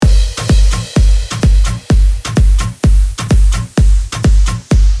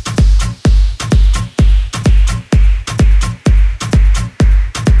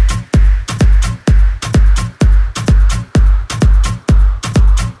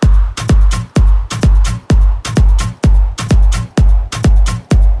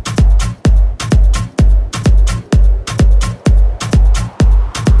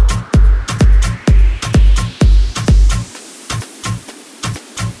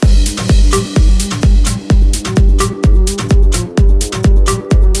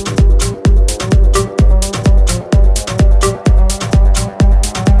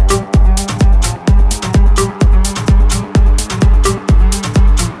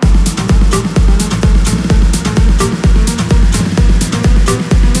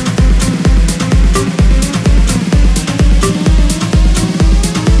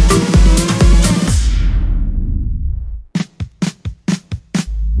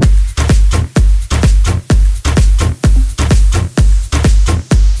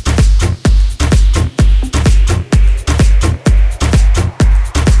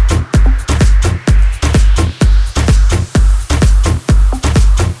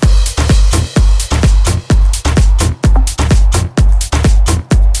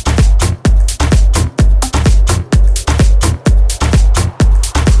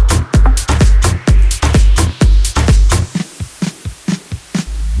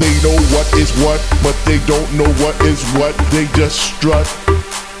know what is what, but they don't know what is what. They just strut.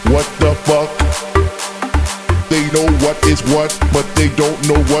 What the fuck? They know what is what, but they don't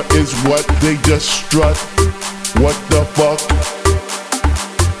know what is what. They just strut. What the fuck?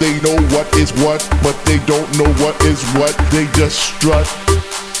 They know what is what, but they don't know what is what. They just strut.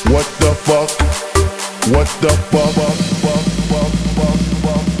 What the fuck? What the fuck?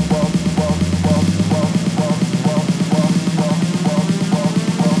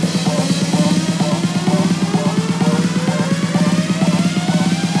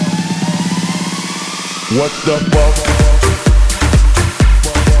 What the fuck?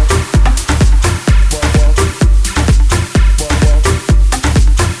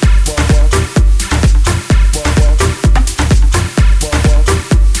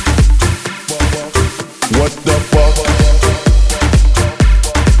 What the fuck?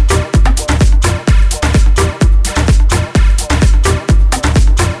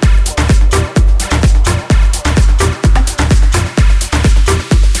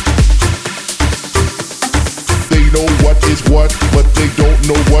 They know what is what, but they don't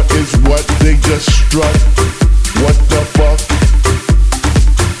know what is what. They just strut. What the fuck?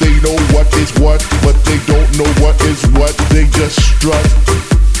 They know what is what, but they don't know what is what. They just strut.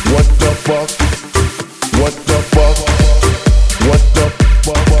 What the fuck?